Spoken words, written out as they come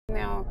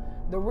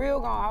The real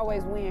gonna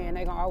always win, and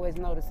they gonna always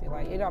notice it.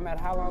 Like, it don't matter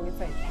how long it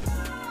takes.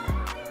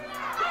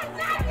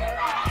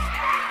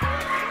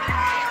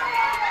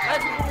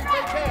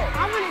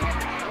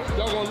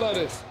 Y'all gonna love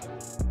this.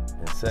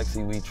 And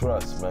Sexxy we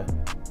trust, man.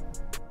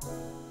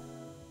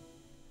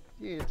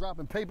 Yeah,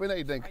 dropping paper and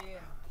everything. Oh, yeah.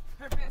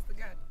 Her pastor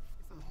got it.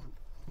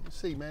 Let's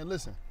see, man,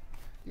 listen.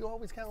 You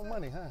always count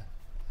money, huh?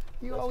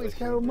 You always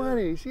count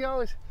money. She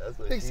always,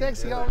 think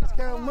Sexxy always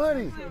count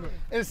money.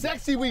 And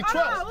Sexxy we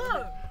trust.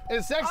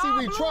 And Sexxy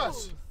we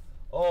trust.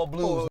 All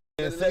blues,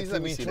 and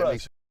Sexxy we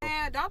trust.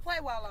 Man, don't play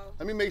Wallow.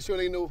 Let me make sure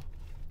they know.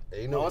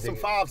 They know some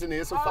fives in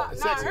there. Some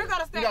fives. Nah, her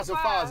got a stack you got some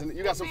fives in there.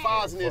 You got some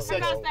fives in there,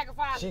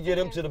 Sexxy. She get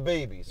them to the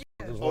babies.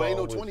 Oh, ain't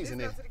no 20s in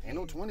there. Ain't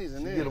no 20s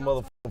in there. She get a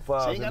motherfucking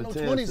fives. She ain't got no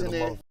 20s in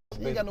there.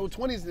 She ain't got no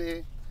 20s there.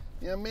 You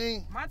know what I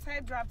mean? My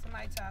tape dropped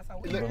tonight, y'all, so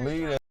we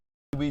believe that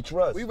we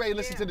trust. We ready to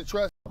listen to the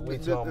trust. The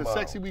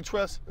Sexxy we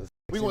trust.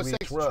 We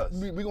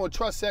gonna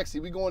trust Sexxy.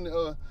 We going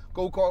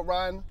go-kart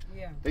riding.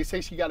 Yeah. They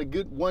say she got a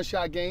good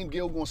one-shot game.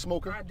 Gil gonna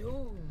smoke her. I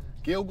do.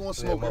 Gil gonna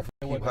smoke her.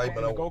 Keep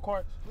hyping on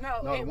go-karts?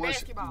 No, in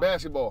basketball.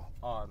 Basketball.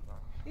 Oh,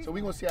 no. So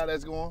we gonna see how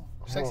that's going.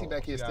 Sexy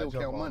back here still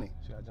count money.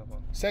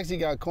 Sexy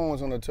got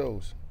corns on her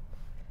toes.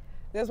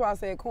 That's why I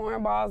said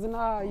cornballs and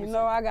all. You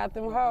know I got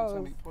them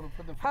hoes.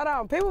 Hold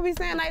on, people be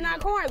saying they not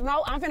corns.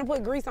 No, I'm finna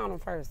put grease on them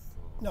first.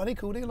 No, they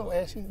cool. They a little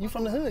ashy. You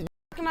from the hood?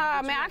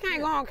 Nah, man, I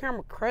can't go on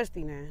camera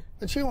crusty now.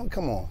 But you don't.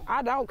 Come on.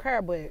 I don't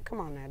care, but come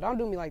on now, don't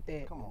do me like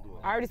that. Come on.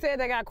 I already said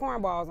they got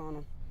cornballs on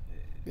them.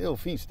 Your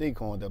feet stay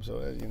corned up, so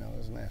that's, you know,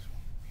 it's natural.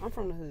 I'm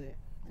from the hood.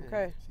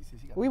 Okay.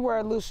 We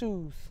wear little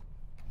shoes.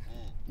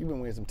 You been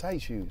wearing some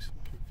tight shoes.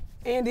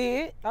 And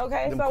did.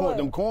 Okay, them so what?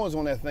 Them corns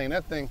on that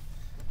thing.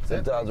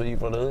 Sometimes when you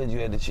from the hood, you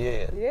had to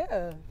share.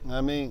 Yeah.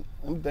 I mean,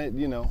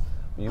 you know.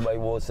 You might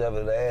want 7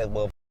 in the ass,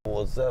 but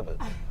 4 7.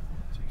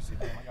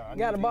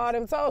 Gotta bar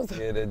them toes.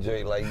 Yeah, that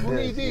joint like this. Who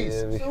need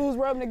these? Shoes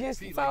rubbing against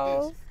the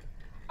toes.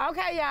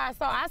 Okay, y'all,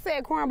 so I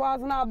said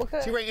cornballs and all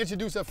because... She ready to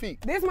introduce her feet.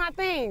 This my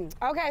thing.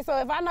 Okay, so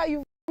if I know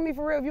you me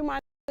for real, if you my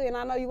and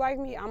I know you like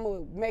me, I'm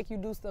gonna make you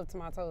do stuff to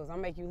my toes. I'm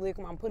make you lick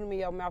them, I'm putting them in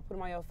your mouth, put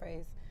them on your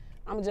face.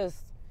 I'm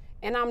just...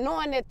 And I'm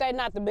knowing that they're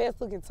not the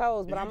best looking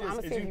toes, but I'm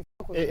gonna see if you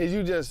fuck with me. Is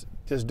you just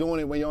doing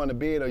it when you're on the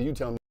bed, or you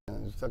tell me,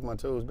 suck my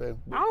toes, baby?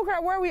 I don't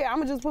care where we at. I'm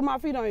gonna just put my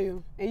feet on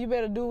you, and you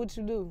better do what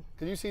you do.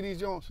 Can you see these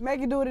joints?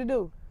 Make it do what it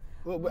do.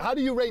 Well, how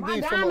do you rate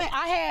these from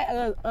I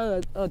had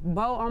a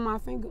bow on my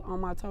finger, on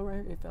my toe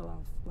right here. It fell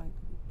off. Like,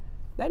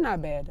 they're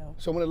not bad though.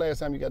 So when the last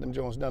time you got them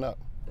joints done up?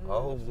 I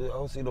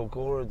don't see no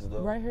corns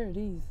though. Right here,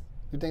 these.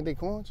 You think they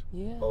corns?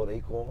 Yeah. Oh,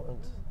 they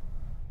corns?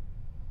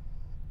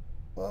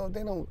 Well,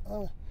 they don't.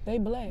 They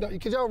black. No,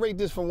 could y'all rate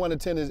this from 1 to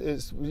 10?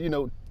 Is you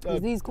know?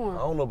 Is these corn? I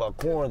don't know about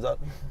corns.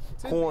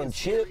 Corn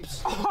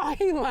chips. Oh,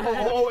 he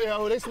lying.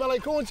 Oh, they smell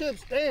like corn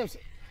chips. Damn.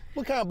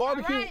 What kind of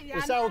barbecue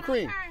and sour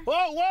cream?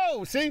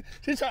 Whoa! See,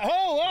 she try.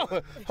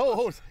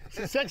 Ho!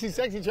 Sexy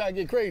try to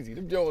get crazy.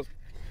 Them Jones.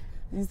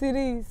 You see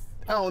these?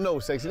 I don't know,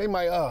 Sexy. They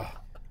might. I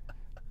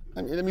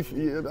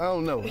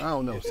don't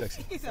know,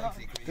 Sexy.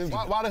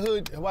 Why the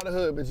hood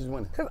bitches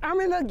winning? Cause I'm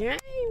in the game.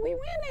 We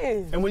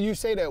winning. And when you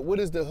say that, what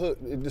is the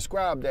hood?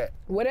 Describe that.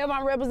 Whatever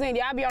I'm representing,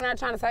 y'all be on there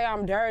trying to say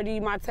I'm dirty,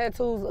 my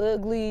tattoos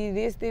ugly,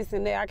 this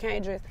and that. I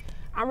can't dress.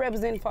 I'm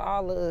representing for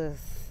all of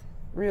us.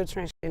 Real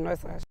trench shit,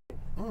 Northside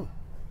shit.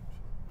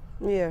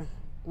 Yeah.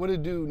 What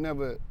did dude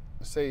never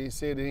said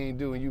that he ain't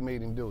do and you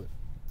made him do it?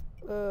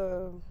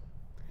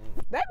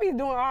 They be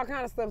doing all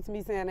kind of stuff to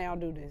me saying they don't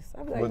do this.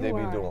 I be like, what they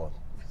be doing?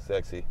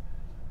 Sexy.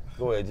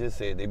 Go ahead, just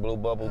say it. They blow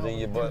bubbles in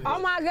your butt. Oh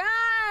my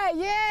God,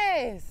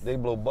 yes. They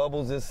blow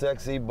bubbles in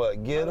Sexy,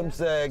 but get them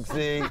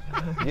Sexy.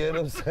 Get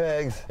them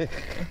Sexy.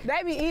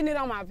 They be eating it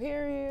on my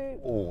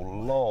period. Oh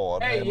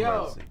Lord, have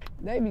mercy.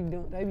 They be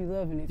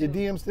loving it. Your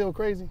DM still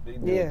crazy? They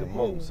do it the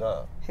most,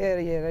 huh? Hell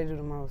yeah, they do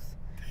the most.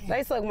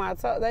 They suck my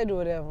toe. They do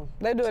whatever.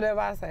 They do whatever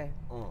I say.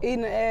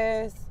 Eating the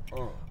ass.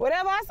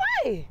 Whatever I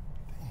say.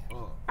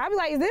 I be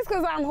like, is this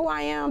because I'm who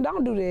I am?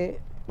 Don't do that.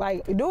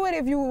 Like, do it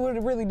if you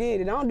would really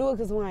did it. Don't do it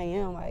because who I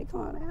am. Like,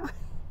 come on now.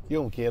 You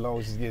don't care as long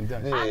as she's getting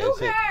done. Yeah, I do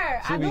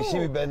care. She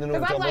be bending over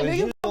talking about,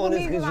 you doing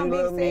this because you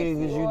love me,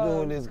 because you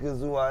doing this because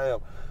who I am.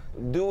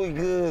 Do it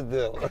good,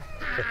 though.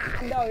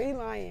 No, he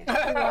lying.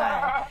 He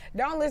lying.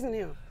 Don't listen to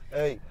him.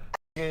 Hey,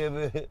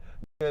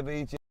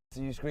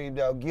 you screamed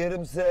out, get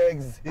him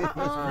Sexy.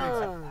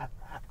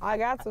 I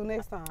got to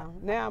next time.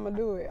 Now I'm gonna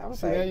do it. I'm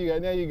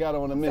saying. Now you got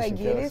on a mission.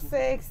 Say, get it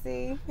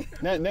sexy.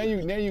 now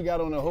you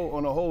got on a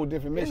whole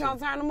different mission. It's gonna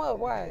turn him up.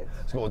 What?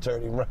 It's gonna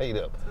turn him right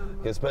up.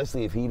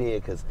 Especially if he there,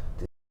 cause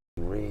the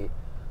red.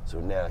 So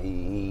now he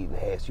eating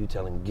hash. You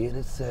tell him get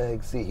it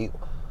sexy.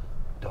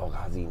 Dog,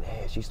 I was eating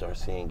hash. She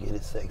starts saying get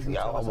it sexy.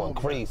 I went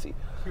crazy.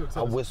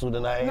 I whistled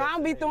and I. No,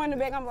 I'm be throwing the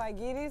back. I'm like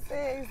get it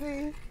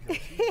sexy.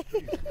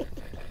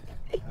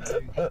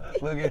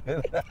 Look at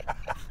it.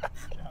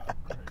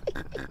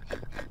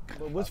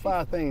 But what's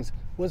five things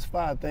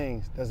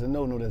that's a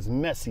no-no that's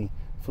messy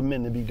for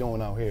men to be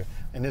doing out here?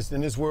 And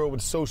in this world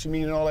with social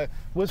media and all that,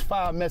 what's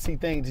 5 messy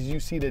things that you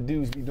see that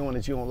dudes be doing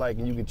that you don't like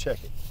and you can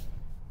check it?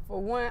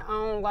 For one, I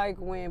don't like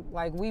when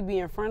like we be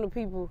in front of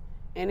people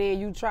and then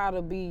you try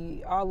to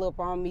be all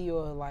up on me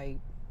or like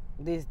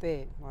this,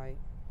 that. Like,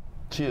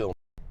 chill.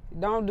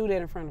 Don't do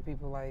that in front of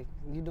people. Like,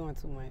 you doing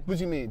too much. What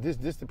you mean?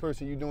 This the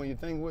person you doing your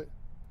thing with?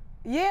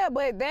 Yeah,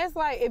 but that's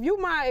like, if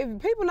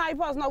people not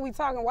supposed to know we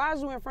talking, why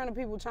is you in front of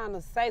people trying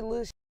to say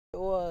little shit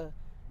or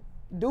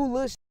do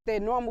little shit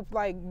that normal,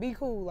 like, be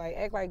cool, like,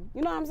 act like,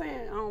 you know what I'm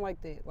saying? I don't like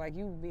that. Like,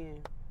 you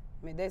being,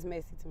 I mean, that's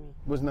messy to me.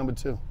 What's number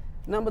 2?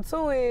 Number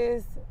 2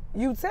 is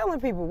you telling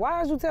people.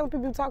 Why is you telling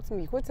people you talk to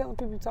me? Quit telling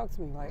people you talk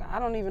to me. Like, I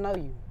don't even know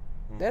you.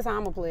 That's how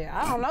I'm gonna play it.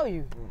 I don't know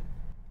you.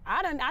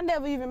 I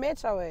never even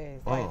met your ass.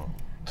 Like,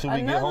 till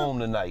we get home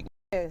tonight.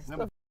 Yes.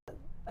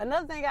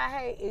 Another thing I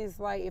hate is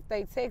like if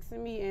they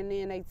texting me and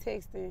then they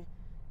texting,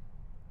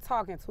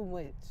 talking too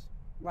much.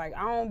 Like,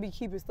 I don't be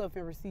keeping stuff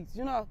in receipts,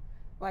 you know?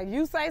 Like,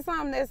 you say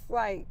something that's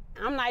like,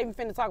 I'm not even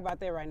finna talk about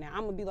that right now.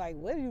 I'm gonna be like,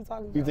 what are you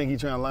talking about? You think he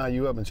trying to line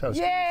you up and try to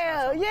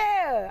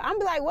Yeah. I'm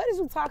be like, what is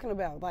you talking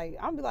about? Like,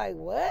 I'm be like,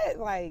 what?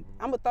 Like,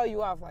 I'm gonna throw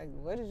you off. Like,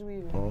 what did you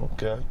even?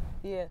 Okay.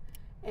 Yeah.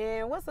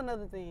 And what's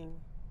another thing?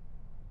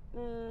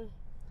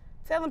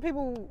 Telling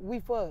people we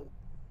fuck.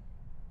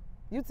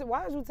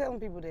 Why is you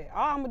telling people that?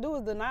 All I'm gonna do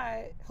is deny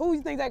it. Who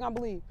you think they gonna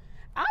believe?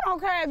 I don't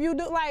care if you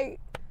do, like,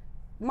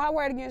 my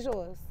word against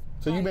yours.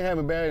 So you been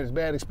having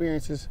bad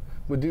experiences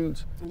with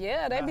dudes?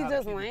 Yeah, they be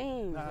just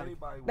lame.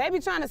 They be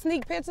trying to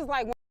sneak pictures.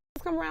 Like, when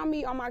come around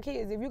me or my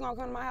kids, if you gonna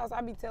come to my house,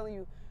 I be telling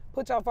you,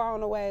 put your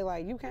phone away.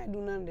 Like, you can't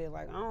do none of that.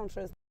 Like, I don't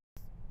trust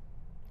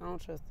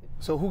it.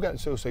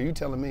 So you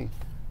telling me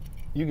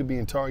you could be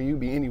in Target, you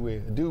be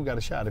anywhere. A dude got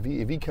a shot. If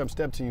he comes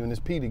step to you and this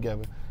pee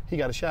together, he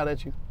got a shot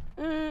at you?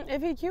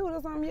 If he cute or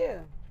something, yeah.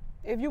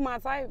 If you my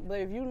type, but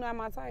if you not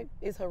my type,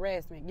 it's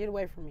harassment. Get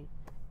away from me.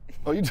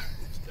 Oh, you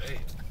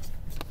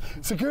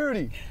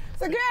security.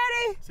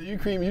 Security! So you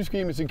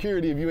screaming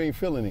security if you ain't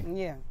feeling it.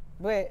 Yeah,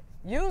 but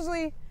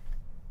usually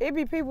it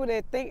be people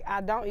that think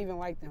I don't even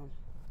like them.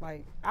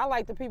 Like, I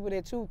like the people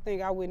that you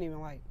think I wouldn't even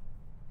like.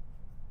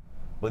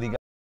 But he got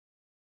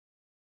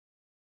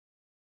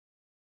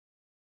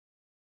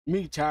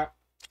me, Chop.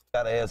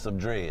 Gotta have some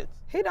dreads.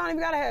 He don't even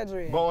gotta have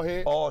dreads. Bald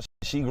head? Oh,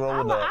 she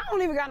growing up. I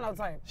don't even got no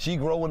type. She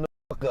growing the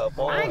fuck up.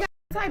 Oh, I ain't got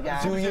no type,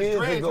 y'all. 2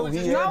 years ago, he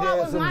had to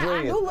have some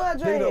dreads. I do love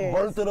dreads. They done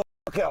burnt the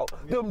fuck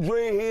out. Them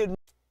dreadhead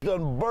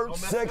done burnt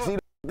Sexxy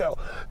the fuck out.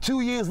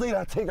 2 years later,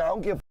 I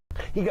don't give a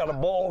fuck. He got a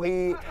bald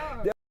head.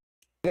 That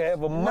can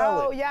have a mullet.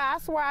 No, yeah, I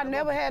swear I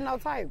never had no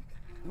type.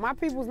 My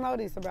peoples know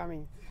this about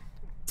me.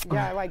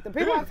 Yeah, like the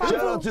people I talk to.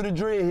 Shout out to the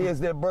dreadheads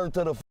that burnt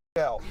to the fuck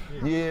out.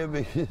 Yeah,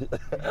 man.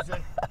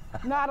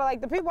 No, like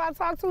the people I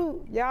talk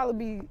to, y'all will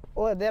be,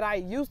 or that I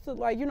used to,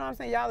 like, you know what I'm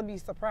saying? Y'all will be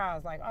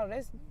surprised. Like, oh,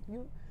 that's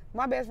you.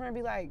 My best friend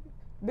be like,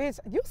 bitch,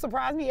 you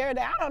surprise me every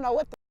day. I don't know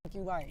what the fuck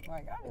you like.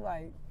 Like, I be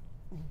like.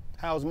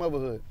 How's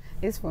motherhood?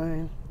 It's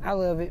fun. I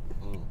love it.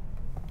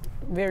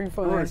 Very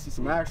fun. I want to see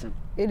some action.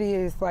 It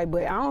is, like,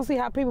 but I don't see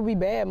how people be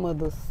bad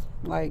mothers.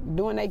 Like,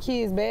 doing their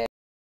kids bad.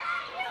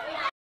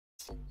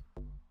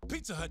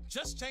 Pizza Hut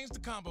just changed the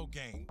combo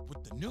game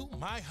with the new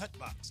My Hut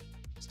Box.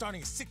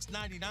 Starting at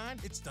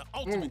 $6.99, it's the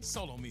ultimate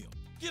solo meal.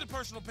 Get a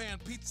personal pan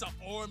pizza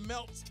or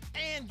melts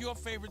and your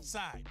favorite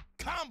side.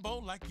 Combo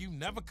like you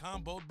never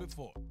comboed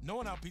before. No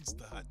one out Pizza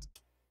Hut.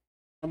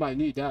 I might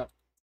need that.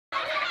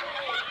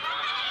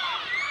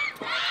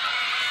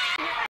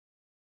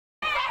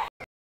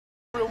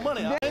 Real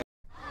money.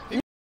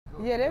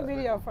 Yeah, that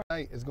video for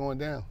Night is going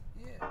down.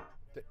 Yeah.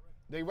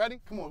 They ready?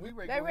 Come on, we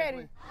ready. They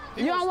ready.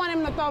 You don't want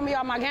him to throw me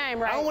off my game,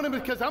 right? I don't want him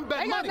because I'm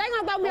betting money. They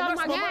gonna throw me off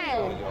my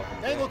game.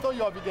 They ain't gonna throw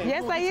you off your game.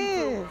 Yes, they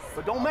is.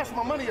 But don't mess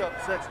my money up,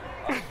 Sexy.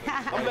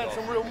 I'm betting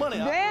some real money.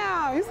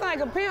 Damn, you sound like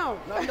a pimp.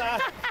 No, I'm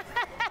not.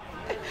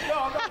 No,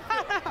 I'm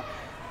not.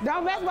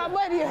 Don't mess my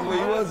money up. Well,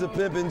 he was a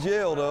pimp in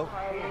jail, though.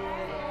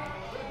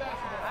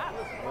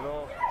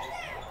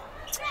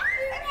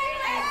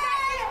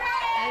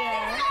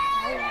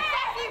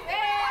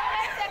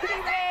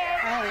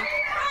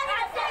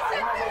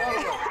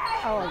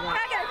 Oh my God.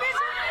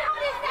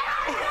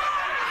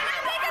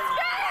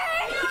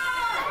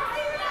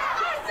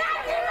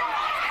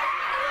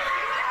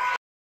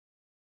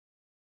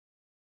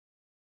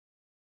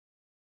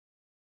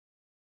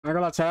 I ain't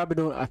gonna lie to you, I've been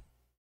doing.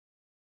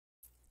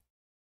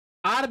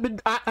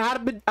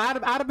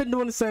 I'd have been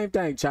doing the same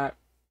thing, Chop.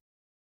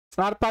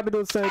 I'd have probably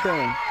doing the same thing.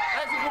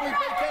 Actually, can we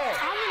pay cash?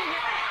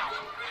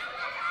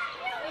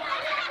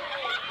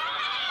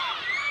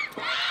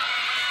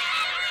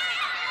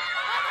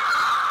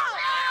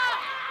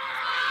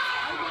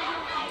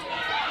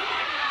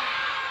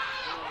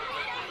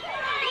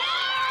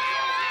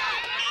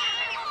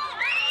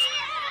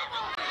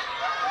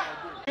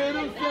 Get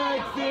him,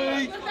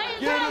 Sexy!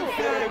 Get him,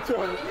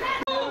 Sexy!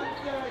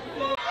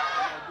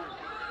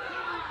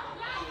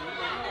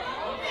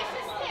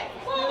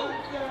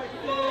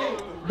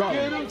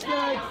 Get him,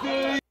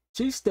 Sexy!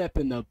 She step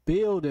in the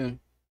building.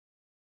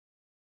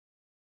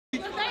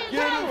 Get him,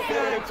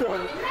 Sexy!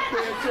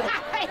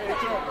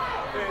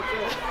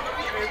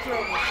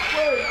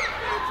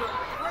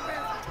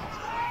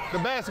 The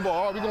basketball.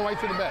 All right, we're going right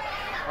to the back.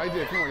 Right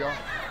there. Come on, y'all.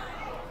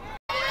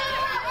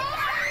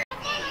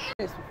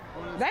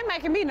 They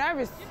making me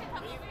nervous.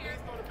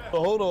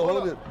 Oh, hold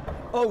on.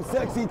 Oh,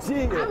 Sexy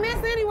cheating. I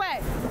missed anyway.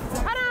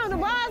 Hold on, the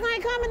balls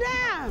ain't coming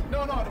down.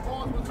 No, the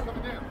balls wasn't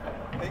coming down.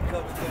 They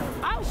coming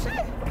down. Oh,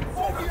 shit.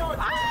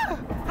 Ah,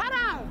 hold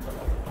on.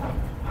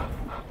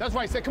 That's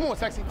right, come on,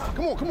 Sexy.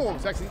 Come on,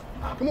 Sexy.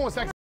 Come on,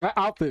 Sexy. That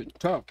outfit,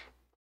 tough.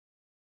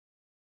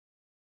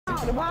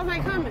 Oh, the balls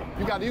ain't coming.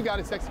 You got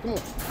it, Sexy. Come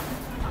on.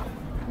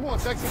 Come on,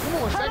 Sexy. Come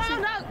on, Sexy.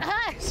 Hold on,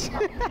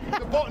 hush.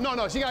 The ball,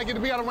 no, she gotta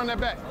we gotta run that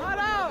back. Hold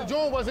on. The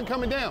joint wasn't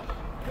coming down.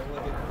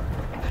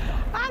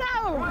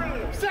 Hold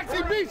on.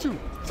 Sexy beat you.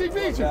 She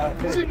beat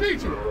you. She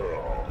beat you.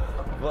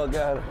 Fuck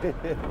out of here.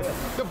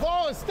 The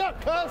ball is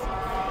stuck, cuz.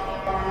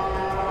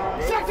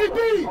 Sexy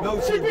beat. No,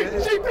 she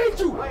didn't. She beat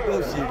you.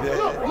 No, she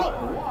didn't. Look.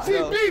 She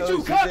beat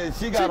you, cuz.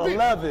 She got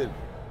 11.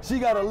 She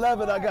got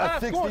 11. I got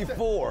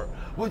 64.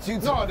 What you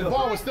talking about? No, the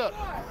ball was stuck.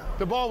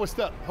 The ball was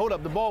stuck. Hold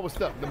up, the ball was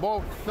stuck.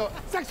 No,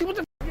 Sexy, what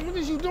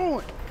is you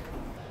doing?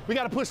 We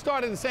gotta push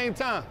start at the same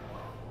time.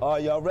 All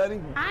right, y'all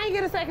ready? I ain't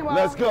get a second ball.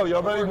 Let's go.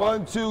 Y'all ready?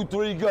 1, 2,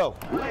 3, go.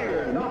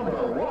 Player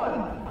number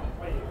 1.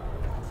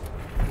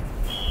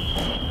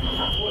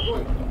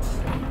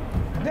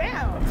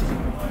 Damn.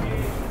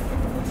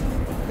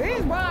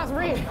 These balls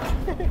rigged.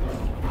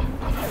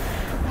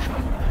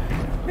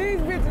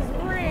 These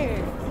bitches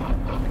rigged.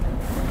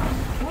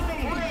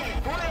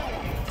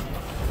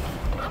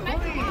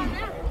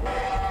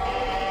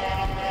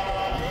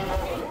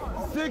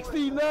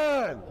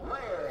 69,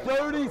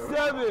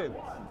 37,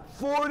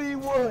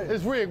 41.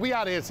 It's rigged. We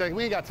out of here, Sexy.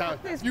 We ain't got time.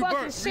 This You fucking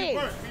burnt. shit.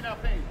 We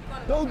not paying.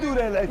 Don't do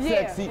that like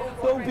Sexy.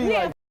 Don't be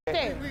like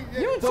that.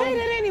 You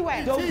cheated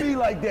anyway. Don't be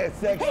like that,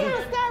 Sexy. He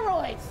on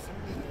steroids.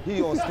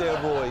 He on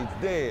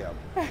steroids. Damn.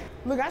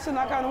 Look, I should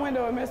knock on the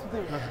window and mess with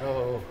him.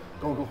 Oh,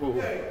 go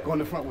in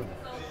the front with him.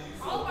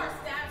 All of our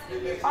staffs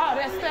in here. Oh,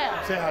 that's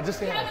staff. Say hi. Just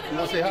say hi. You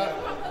want to say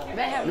hi?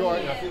 They have You all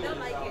right? They'll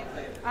like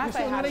it. I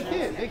say hi. They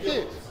kids. They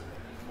kids.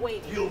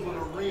 Wait.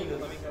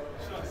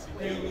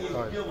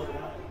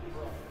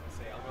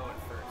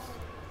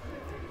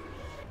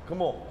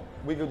 Come on.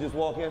 We can just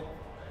walk in.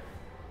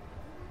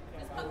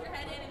 Just poke your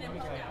head in and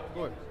then walk out.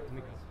 Good.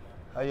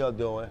 How y'all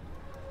doing?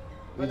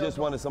 We just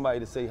wanted somebody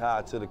to say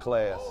hi to the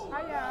class.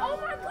 Hi, y'all. Oh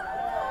my God.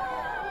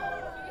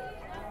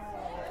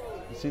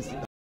 She's.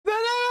 Nigga,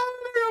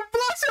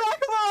 blushing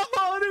like a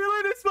motherfucker. Nigga,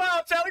 look at this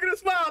smile, chat. Look at the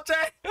smile,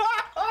 chat.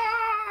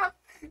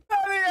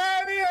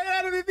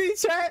 That nigga me,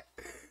 chat.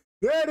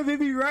 That nigga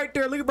me right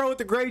there. Look at bro with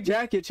the gray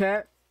jacket,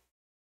 chat.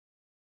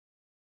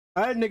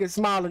 That nigga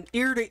smiling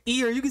ear to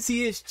ear. You can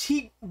see his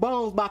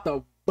cheekbones about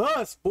to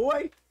bust,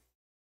 boy.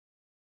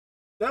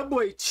 That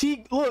boy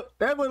cheek, look,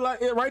 that boy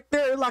like it right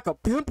there. It's like a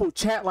pimple,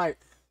 chat. Like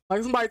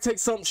somebody take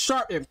something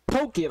sharp and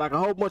poke it. Like a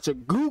whole bunch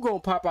of goo gonna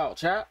pop out,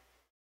 chat.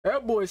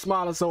 That boy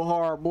smiling so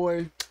hard,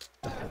 boy.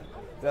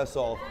 That's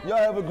all. Y'all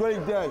have a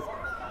great day.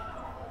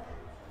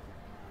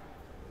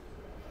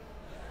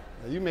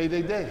 You made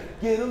their day.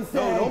 Get them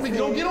sexy.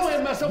 Don't get on here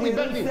and mess up. We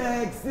bet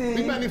sexy.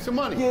 We bet him some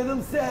money. Get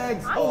them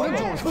sexy. Oh, them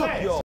joints cook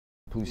fast. y'all.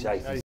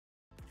 Pusha.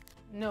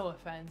 No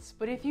offense,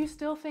 but if you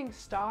still think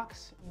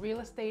stocks, real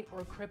estate,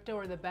 or crypto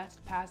are the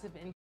best passive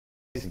income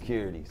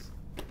Securities.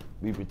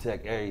 We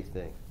protect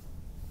everything.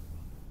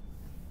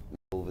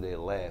 Over there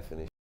laughing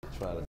and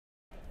trying to.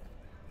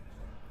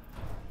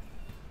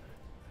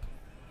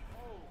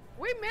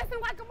 We missing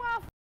like a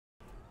motherfucker.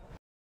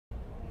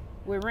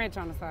 With wrench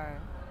on the side.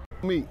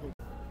 Me.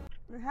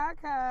 Hi,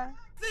 Kai.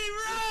 See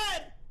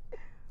red.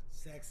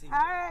 Sexy.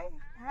 Hi.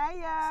 Hi,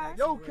 y'all.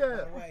 Yo, By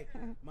Kev. the way,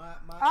 my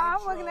I'm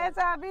intro, looking at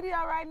our video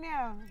right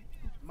now.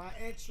 my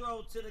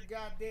intro to the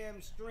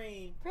goddamn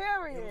stream. It was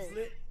Period.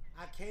 lit.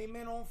 I came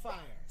in on fire.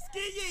 Ski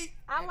yeet.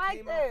 I like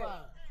came that. on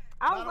fire.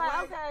 I By was the like,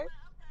 way- okay.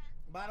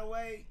 By the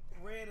way,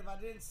 Red, if I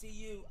didn't see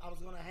you, I was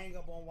gonna hang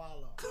up on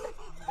Wallow.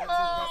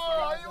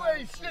 Oh, you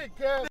ain't shit,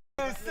 Kev.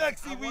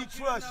 Sexy, we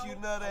trust you,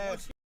 nut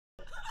ass.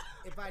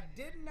 If I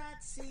did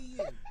not see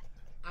you,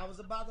 I was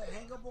about to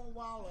hang up on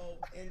Wallow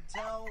and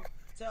tell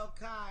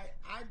Kai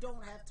I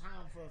don't have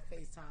time for a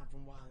FaceTime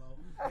from Wallow.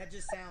 That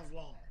just sounds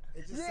long.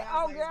 It just Yeah, sounds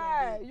oh like it's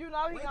gonna God, be. you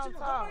know he Wait, gonna you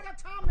talk. I got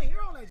time to hear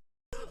all that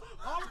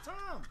all the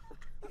time.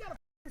 You got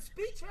a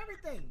speech for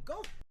everything.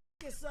 Go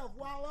yourself,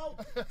 Wallow.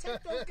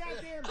 Take those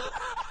goddamn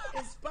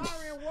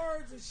inspiring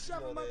words and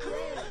shove them up your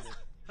ass.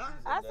 Huh?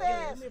 I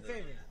said- Do me a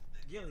favor.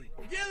 Gilly,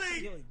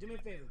 do me a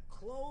favor.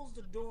 Close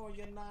the door on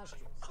your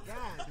nostrils.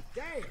 God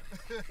damn.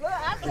 Look,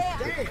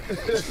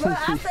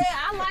 I said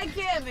I like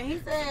Kevin. He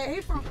said he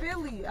from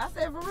Philly. I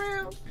said, for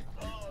real?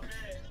 Oh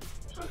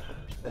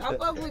man. I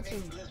fuck with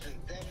you. Listen,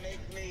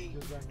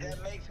 that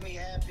makes me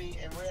happy,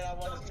 and Red, I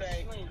want to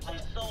say I'm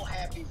so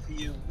happy for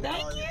you.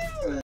 Thank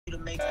you. To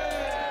make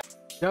That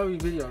was your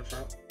video,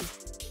 chat.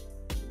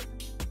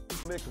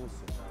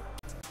 Mickelson.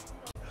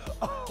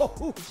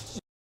 Oh,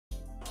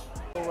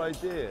 shit. Right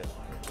there.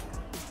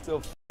 The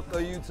f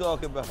are you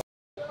talking about?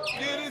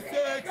 Get it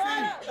sexy.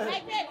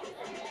 Like that.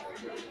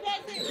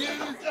 Get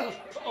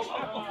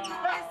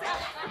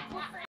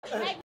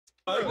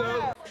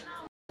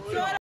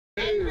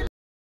it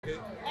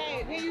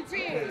Hey, then you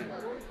chill.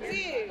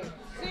 Chill.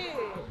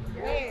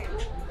 Hey.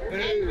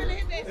 Hey, finna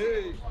hit that.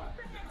 Hey.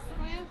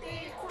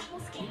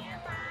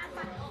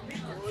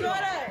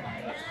 Shut up.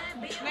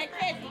 Now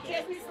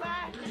catch me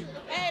slide.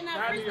 Hey, now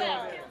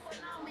freestyle.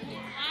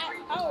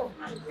 Oh.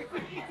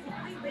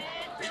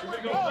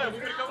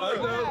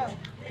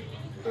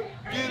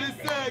 Get it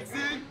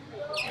sexy.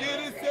 Get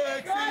it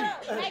sexy.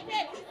 Like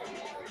that.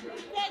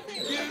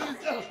 Get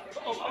it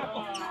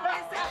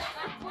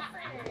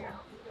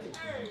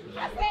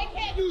I said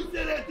catch. You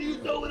said after you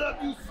throw it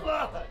up, you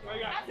slide.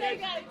 I said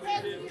gotta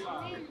catch it.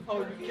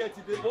 Oh, you catch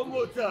it one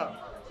more time.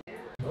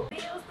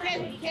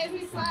 Catch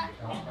me slide.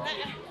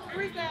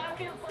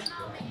 Freestyle.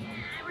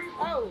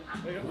 Oh.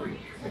 Hey,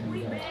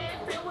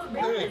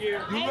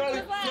 you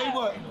ready? Say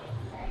what?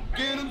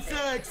 Get him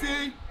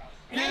sexy.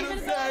 Get him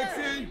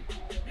sexy.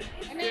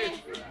 And then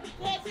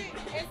catch it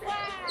and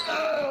slide.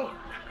 Oh.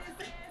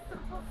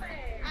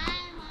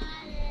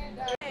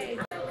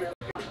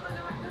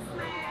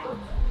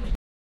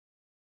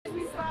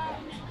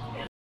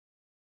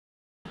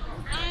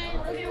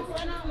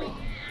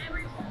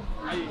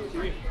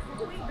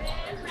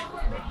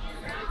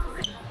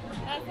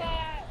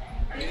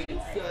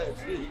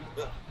 Sexy.